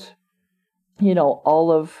 without,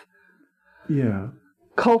 all of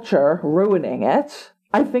culture ruining it,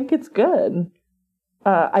 I think it's good.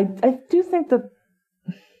 I do think that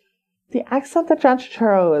the accent that John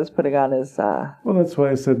Turturro is putting on is well, that's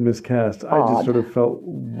why I said miscast. Odd. I just sort of felt,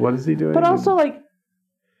 what is he doing? But also,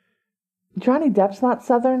 Johnny Depp's not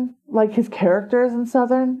Southern. His character isn't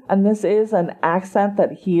Southern, and this is an accent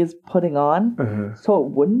that he is putting on, so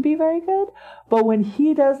it wouldn't be very good. But when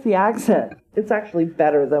he does the accent, it's actually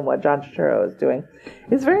better than what John Turturro is doing.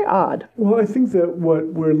 It's very odd. Well, I think that what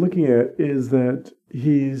we're looking at is that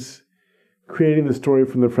he's creating the story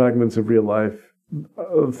from the fragments of real life,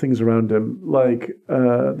 of things around him, like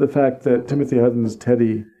the fact that Timothy Hutton's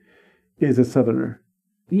Teddy is a Southerner.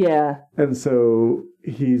 Yeah. And so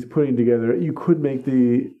he's putting together, you could make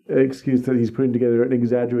the excuse that he's putting together an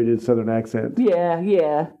exaggerated Southern accent.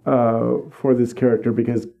 Yeah. For this character,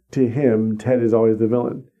 because to him, Ted is always the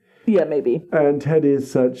villain. Yeah, maybe. And Ted is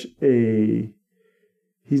such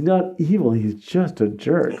he's not evil, he's just a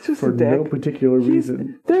jerk for no particular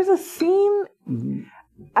reason. There's a scene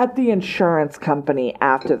at the insurance company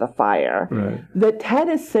after the fire that Ted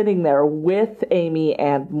is sitting there with Amy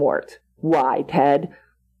and Mort. Why, Ted?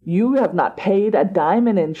 You have not paid a dime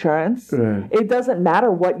in insurance. It doesn't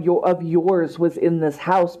matter what of yours was in this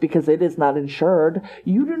house because it is not insured.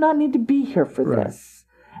 You do not need to be here for this.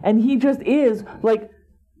 And he just is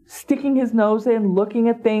sticking his nose in, looking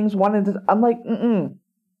at things, wanting to. I'm like,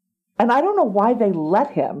 And I don't know why they let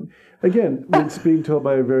him. Again, it's being told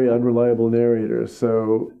by a very unreliable narrator.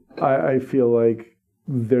 So I feel like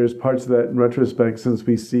there's parts of that in retrospect, since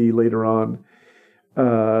we see later on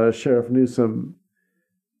Sheriff Newsom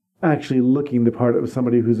actually looking the part of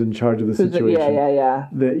somebody who's in charge of the situation. Yeah.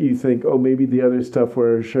 That you think, maybe the other stuff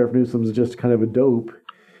where Sheriff Newsom's just kind of a dope.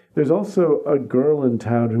 There's also a girl in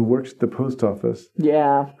town who works at the post office.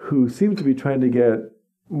 Yeah. Who seems to be trying to get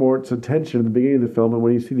Mort's attention at the beginning of the film, and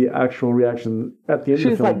when you see the actual reaction at the end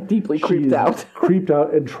of the film, she's deeply creeped out. creeped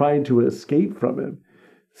out and trying to escape from him.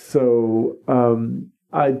 So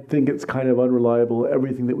I think it's kind of unreliable,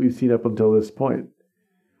 everything that we've seen up until this point.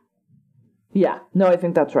 Yeah, no, I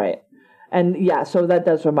think that's right. And yeah, so that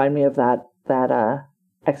does remind me of that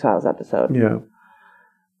X-Files episode. Yeah.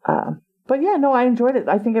 But yeah, no, I enjoyed it.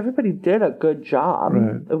 I think everybody did a good job.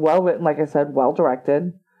 Right. Well written, like I said, well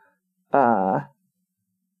directed.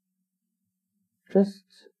 Just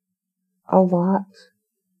a lot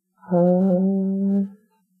of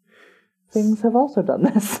things have also done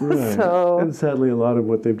this. Right. So, and sadly, a lot of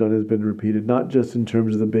what they've done has been repeated, not just in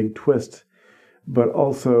terms of the big twist, but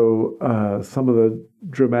also some of the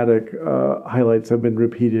dramatic highlights have been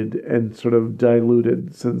repeated and sort of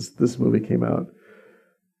diluted since this movie came out.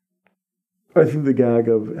 I think the gag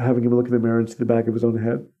of having him look in the mirror and see the back of his own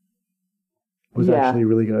head was actually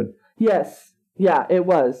really good. Yes. Yeah, it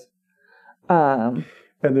was.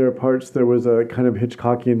 And there are parts, there was a kind of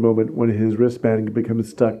Hitchcockian moment when his wristband becomes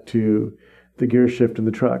stuck to the gear shift in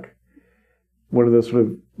the truck. One of those sort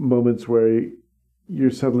of moments where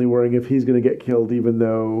you're suddenly worrying if he's going to get killed, even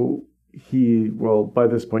though by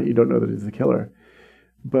this point, you don't know that he's the killer.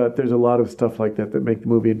 But there's a lot of stuff like that that make the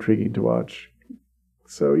movie intriguing to watch.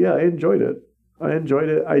 So, yeah, I enjoyed it.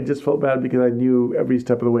 I just felt bad because I knew every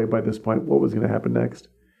step of the way by this point what was going to happen next.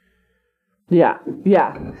 Yeah.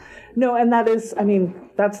 No, and that is, I mean,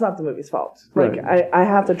 that's not the movie's fault. Like, right. I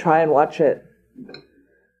have to try and watch it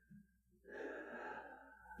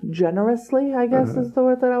generously, I guess is the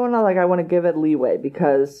word that I want to, like, I want to give it leeway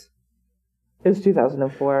because it was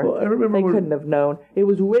 2004. Well, I remember they couldn't have known. It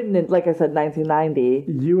was written in, like I said, 1990.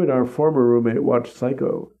 You and our former roommate watched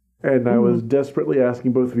Psycho, and I was desperately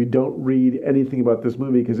asking both of you, don't read anything about this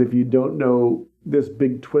movie, because if you don't know this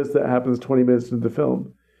big twist that happens 20 minutes into the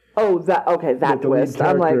film. Oh, that twist. The lead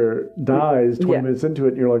character dies 20 minutes into it,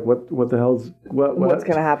 and you're like, what the hell's... What's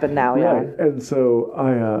going to happen now, yeah. Right. And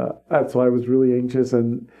so that's why I was really anxious,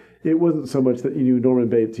 and it wasn't so much that you knew Norman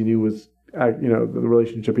Bates, you knew was, the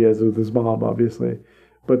relationship he has with his mom, obviously.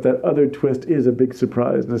 But that other twist is a big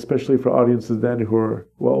surprise, and especially for audiences then who are,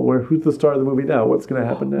 who's the star of the movie now? What's going to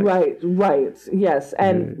happen next? Right, yes.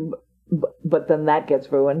 And but then that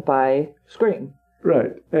gets ruined by Scream.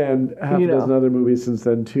 Right, and half a dozen other movies since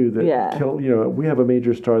then, too, that kill, we have a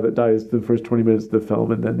major star that dies the first 20 minutes of the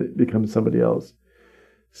film, and then it becomes somebody else.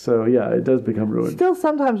 So, yeah, it does become ruined. Still,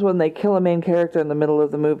 sometimes when they kill a main character in the middle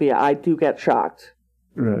of the movie, I do get shocked.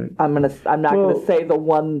 Right. I'm not gonna say the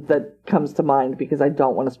one that comes to mind because I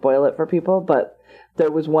don't want to spoil it for people, but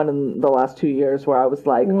there was one in the last 2 years where I was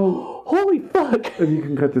like, holy fuck. And you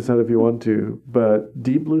can cut this out if you want to, but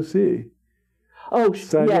Deep Blue Sea. Oh,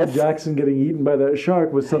 Samuel Jackson getting eaten by that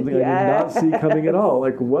shark was something I did not see coming at all.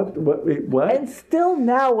 Like, what? And still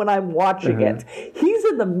now when I'm watching it, he's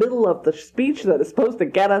in the middle of the speech that is supposed to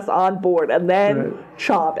get us on board and then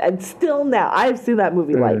chomp. And still now, I've seen that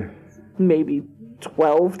movie like maybe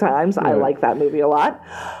 12 times. I like that movie a lot.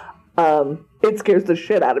 It scares the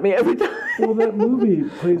shit out of me every time. Well, that movie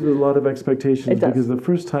plays with a lot of expectations because the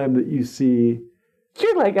first time that you see...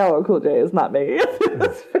 You're like, LL Cool J is not making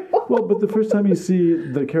it. Well, but the first time you see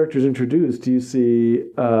the characters introduced, you see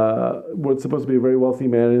what's supposed to be a very wealthy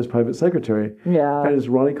man and his private secretary. Yeah. And it's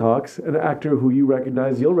Ronnie Cox, an actor who you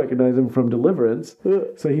recognize. You'll recognize him from Deliverance.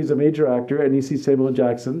 So he's a major actor, and you see Samuel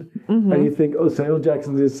Jackson, and you think, Samuel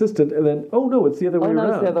Jackson's the assistant, and then, no, it's the other way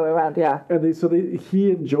around. It's the other way around, yeah. And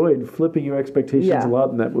he enjoyed flipping your expectations a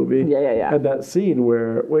lot in that movie. Yeah. And that scene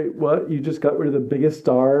where, wait, what? You just got rid of the biggest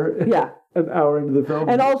star? Yeah. An hour into the film.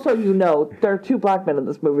 And also, there are two black men in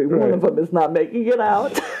this movie. Right. One of them is not making it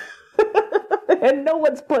out. And no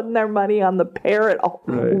one's putting their money on the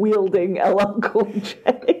parrot-wielding LL Cool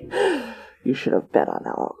J. You should have bet on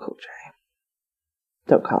LL Cool J.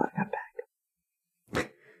 Don't call it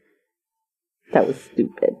comeback. That was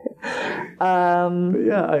stupid.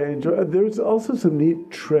 Yeah, I enjoy. There's also some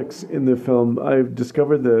neat tricks in the film. I've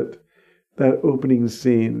discovered that opening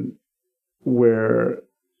scene where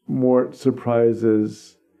Mort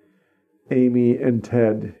surprises Amy and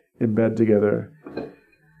Ted in bed together.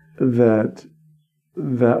 That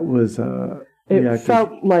was it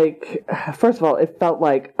felt like, first of all, it felt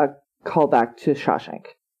like a callback to Shawshank.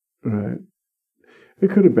 Right. It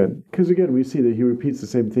could have been, because again, we see that he repeats the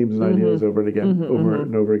same themes and ideas over and again, over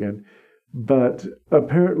and over again. But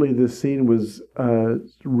apparently, this scene was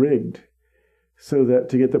rigged so that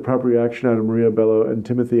to get the proper reaction out of Maria Bello and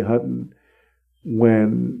Timothy Hutton.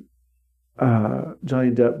 When Johnny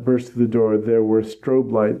Depp burst through the door, there were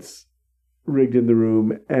strobe lights rigged in the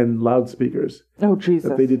room and loudspeakers. Oh, Jesus.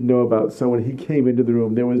 That they didn't know about. So when he came into the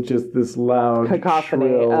room, there was just this loud cacophony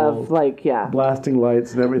shrill, of, blasting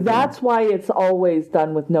lights and everything. That's why it's always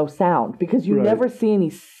done with no sound, because you never see any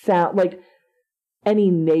sound, like any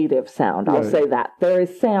native sound. I'll say that. There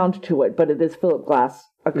is sound to it, but it is Philip Glass.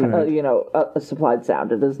 A supplied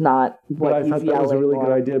sound. It is not what he's yelling. But I thought that was a really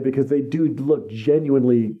good idea because they do look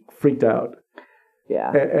genuinely freaked out.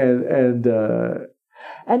 Yeah. And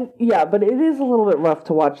but it is a little bit rough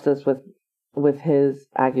to watch this with his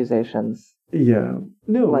accusations. Yeah.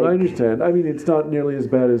 No, I understand. I mean, it's not nearly as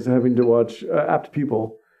bad as having to watch Apt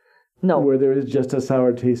People. No. Where there is just a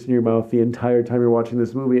sour taste in your mouth the entire time you're watching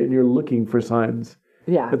this movie and you're looking for signs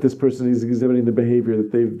that this person is exhibiting the behavior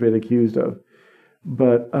that they've been accused of.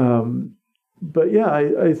 But yeah,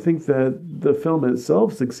 I think that the film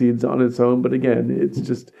itself succeeds on its own. But again,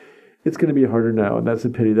 it's going to be harder now, and that's a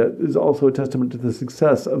pity. That is also a testament to the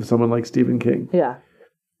success of someone like Stephen King. Yeah,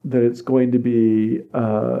 that it's going to be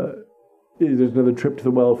there's another trip to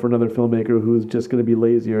the well for another filmmaker who's just going to be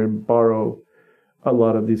lazier and borrow a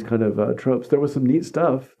lot of these kind of tropes. There was some neat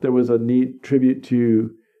stuff. There was a neat tribute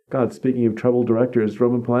to, God, speaking of troubled directors,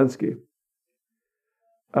 Roman Polanski.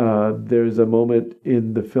 There's a moment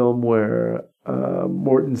in the film where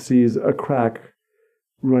Morton sees a crack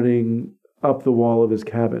running up the wall of his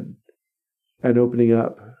cabin and opening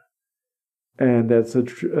up. And that's a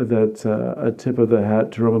tip of the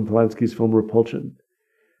hat to Roman Polanski's film Repulsion.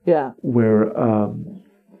 Yeah. Where,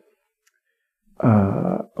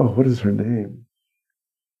 what is her name?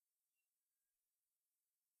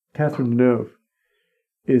 Catherine Deneuve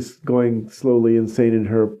is going slowly insane in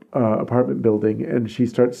her apartment building, and she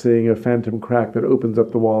starts seeing a phantom crack that opens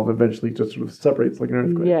up the wall and eventually just sort of separates like an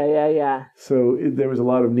earthquake. Yeah. So there was a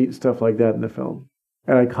lot of neat stuff like that in the film.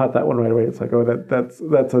 And I caught that one right away. It's like, oh, that's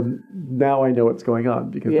now I know what's going on,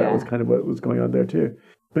 because that was kind of what was going on there too.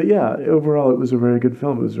 But yeah, overall it was a very good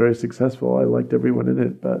film. It was very successful. I liked everyone in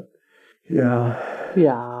it, but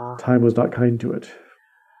yeah, time was not kind to it.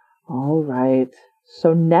 All right.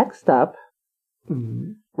 So next up,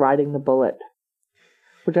 Riding the Bullet,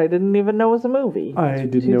 which I didn't even know was a movie. I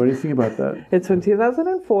didn't know anything about that. It's from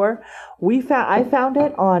 2004. I found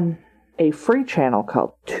it on a free channel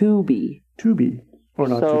called Tubi. Tubi. Or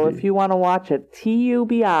not so Tubi. If you want to watch it,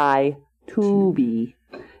 Tubi, Tubi,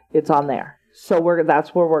 it's on there. So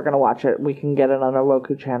that's where we're going to watch it. We can get it on our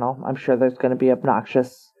Roku channel. I'm sure there's going to be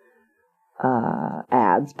obnoxious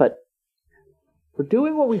ads, but we're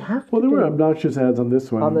doing what we have to do. Well, there were obnoxious ads on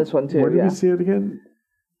this one. On this one, too, Where did we see it again?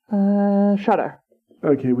 Shudder.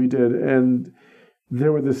 Okay, we did. And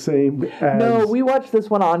there were the same ads. No, we watched this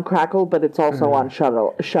one on Crackle, but it's also on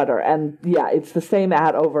Shudder. And yeah, it's the same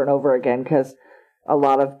ad over and over again, because a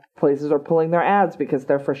lot of places are pulling their ads because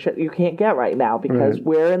they're for shit you can't get right now, because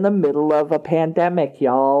we're in the middle of a pandemic,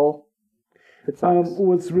 y'all.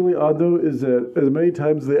 What's really odd, though, is that as many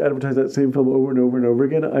times they advertise that same film over and over and over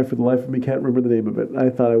again, I, for the life of me, can't remember the name of it.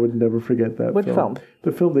 I thought I would never forget that Which film?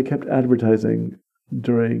 The film they kept advertising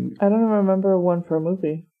during... I don't remember one for a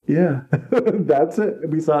movie. Yeah, that's it.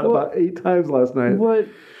 We saw it about 8 times last night. What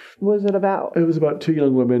was it about? It was about 2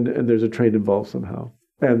 young women, and there's a train involved somehow.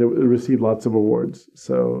 And it received lots of awards.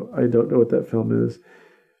 So I don't know what that film is.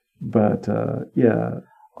 But, yeah.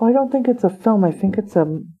 Oh, I don't think it's a film. I think it's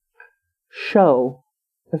a show.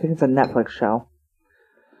 I think it's a Netflix show.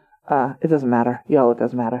 It doesn't matter. It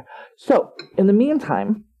doesn't matter. So, in the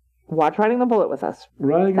meantime, watch Riding the Bullet with us.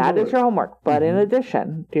 That is your homework. But in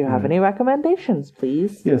addition, do you have any recommendations,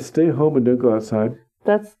 please? Yes, stay home and don't go outside.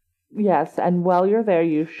 Yes, and while you're there,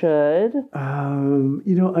 you should...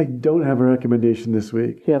 I don't have a recommendation this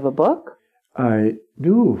week. Do you have a book? I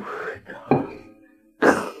do.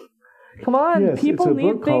 Come on, yes, people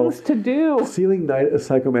need things to do. Sealing Night, a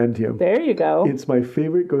Psychomantium. There you go. It's my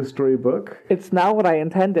favorite ghost story book. It's not what I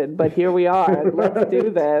intended, but here we are. Let's do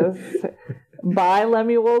this. Buy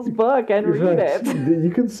Lemuel's book and read it.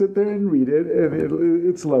 You can sit there and read it, and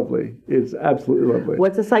it's lovely. It's absolutely lovely.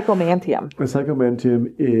 What's a psychomantium? A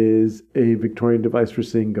psychomantium is a Victorian device for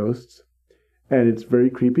seeing ghosts, and it's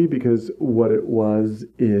very creepy because what it was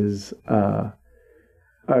is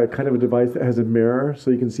kind of a device that has a mirror,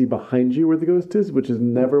 so you can see behind you where the ghost is, which is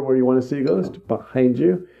never where you want to see a ghost, behind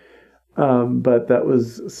you. But that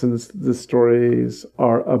was, since the stories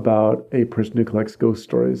are about a person who collects ghost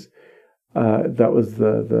stories. That was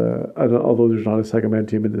although there's not a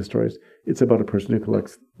psychomantium in the stories, it's about a person who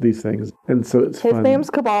collects these things, and so it's his fun. name's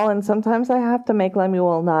Cabal, and sometimes I have to make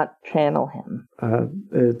Lemuel not channel him.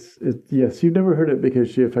 Yes, you've never heard it because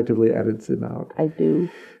she effectively edits him out. I do,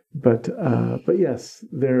 but yes,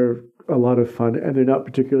 they're a lot of fun, and they're not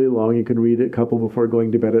particularly long. You can read a couple before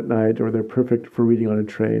going to bed at night, or they're perfect for reading on a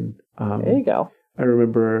train. There you go. I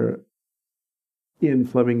remember Ian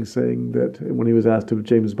Fleming saying that when he was asked if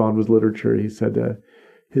James Bond was literature, he said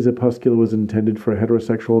his opuscula was intended for a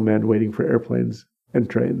heterosexual man waiting for airplanes and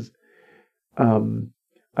trains.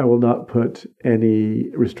 I will not put any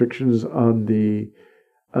restrictions on the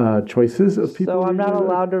choices of people. So I'm not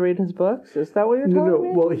allowed to read his books? Is that what you're telling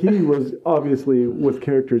me? Well, he was obviously with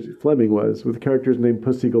characters, Fleming was, with characters named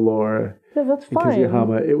Pussy Galore. Yeah, that's fine.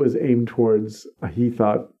 Kazuhama, it was aimed towards, he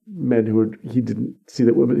thought, men he didn't see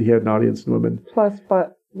that women, he had an audience in women. Plus,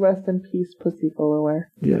 but rest in peace, Pussy Galore.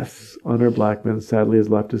 Yes, Honor Blackman sadly has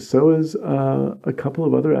left us. So is a couple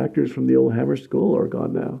of other actors from the old Hammer School are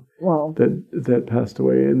gone now. Well, that passed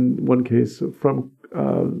away, in one case from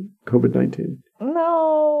COVID-19.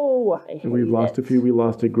 No, we've lost a few. We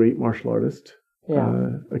lost a great martial artist. Yeah.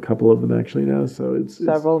 A couple of them actually now. So it's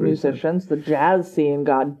several musicians. Sad. The jazz scene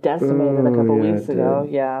got decimated a couple weeks ago.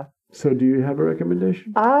 Yeah. So do you have a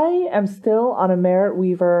recommendation? I am still on a Merritt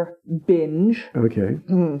Wever binge. Okay.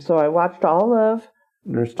 So I watched all of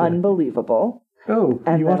Nurse Unbelievable. Oh,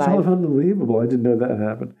 And you then watched all of Unbelievable. I didn't know that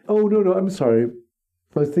happened. Oh, no, I'm sorry.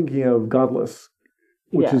 I was thinking of Godless,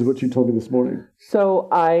 which is what you told me this morning. So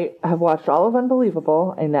I have watched all of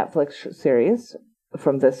Unbelievable, a Netflix series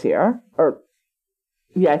from this year.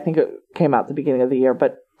 I think it came out the beginning of the year,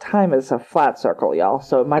 but time is a flat circle, y'all,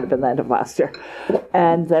 so it might have been the end of last year.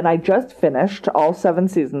 And then I just finished all 7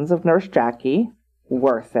 seasons of Nurse Jackie.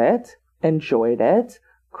 Worth it. Enjoyed it.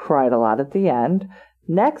 Cried a lot at the end.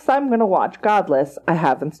 Next, I'm going to watch Godless. I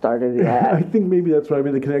haven't started yet. I think maybe that's why I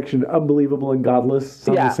made the connection. Unbelievable and Godless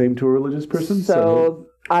sound the same to a religious person. So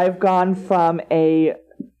I've gone from a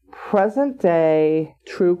present-day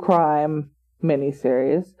true crime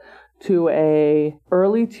miniseries to a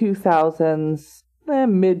early 2000s,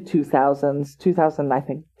 mid-2000s, 2000, I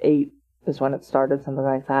think, 8 is when it started, something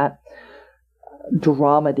like that,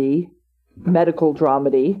 dramedy, medical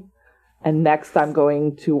dramedy. And next I'm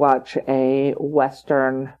going to watch a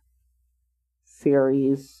Western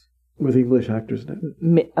series. With English actors in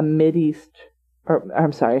it. A Mideast,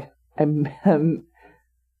 that's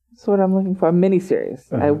what I'm looking for, a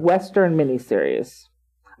miniseries. A Western miniseries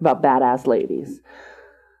about badass ladies.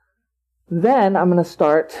 Then I'm going to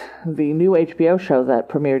start the new HBO show that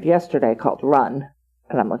premiered yesterday called Run.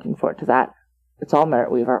 And I'm looking forward to that. It's all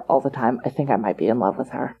Merritt Weaver all the time. I think I might be in love with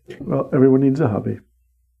her. Well, everyone needs a hobby.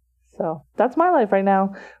 So that's my life right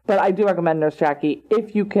now. But I do recommend Nurse Jackie.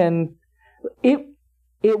 If you can, it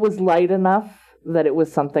was light enough that it was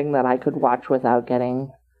something that I could watch without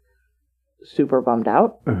getting super bummed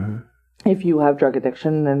out. If you have drug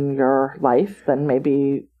addiction in your life, then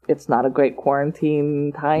maybe it's not a great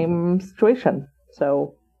quarantine time situation.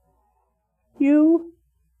 So you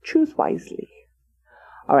choose wisely.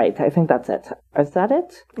 All right, I think that's it. Is that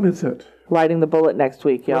it? That's it. Riding the bullet next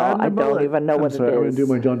week, y'all. I don't even know what it is. I'm going to do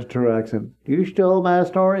my John Turturro accent. You stole my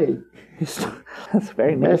story. That's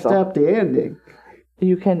very messed nasal. up the ending.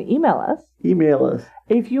 You can email us. Email us.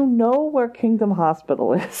 If you know where Kingdom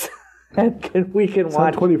Hospital is, and we can it's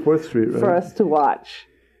watch on 24th Street, right? For us to watch.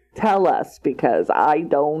 Tell us, because I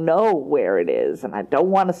don't know where it is, and I don't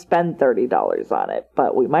want to spend $30 on it,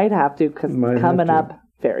 but we might have to, because it's coming up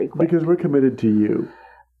very quick. Because we're committed to you.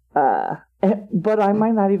 But I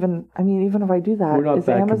might not even, even if I do that, is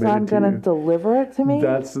Amazon going to deliver it to me?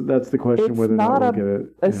 That's the question, whether or not we'll get it.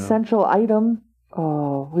 It's not an essential item.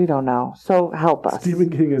 Oh, we don't know. So help us. Stephen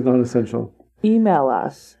King is not essential. Email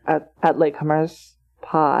us at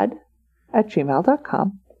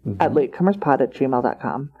latecomerspod@gmail.com. At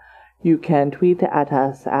latecomerspod@gmail.com. You can tweet at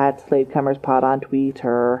us at latecomerspod on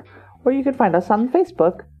Twitter, or you can find us on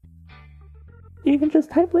Facebook. You can just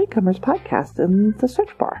type Latecomers Podcast in the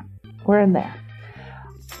search bar. We're in there.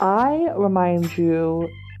 I remind you,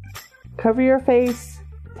 cover your face,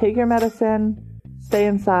 take your medicine, stay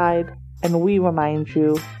inside, and we remind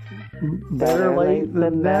you, better late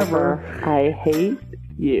than never. I hate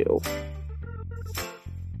you.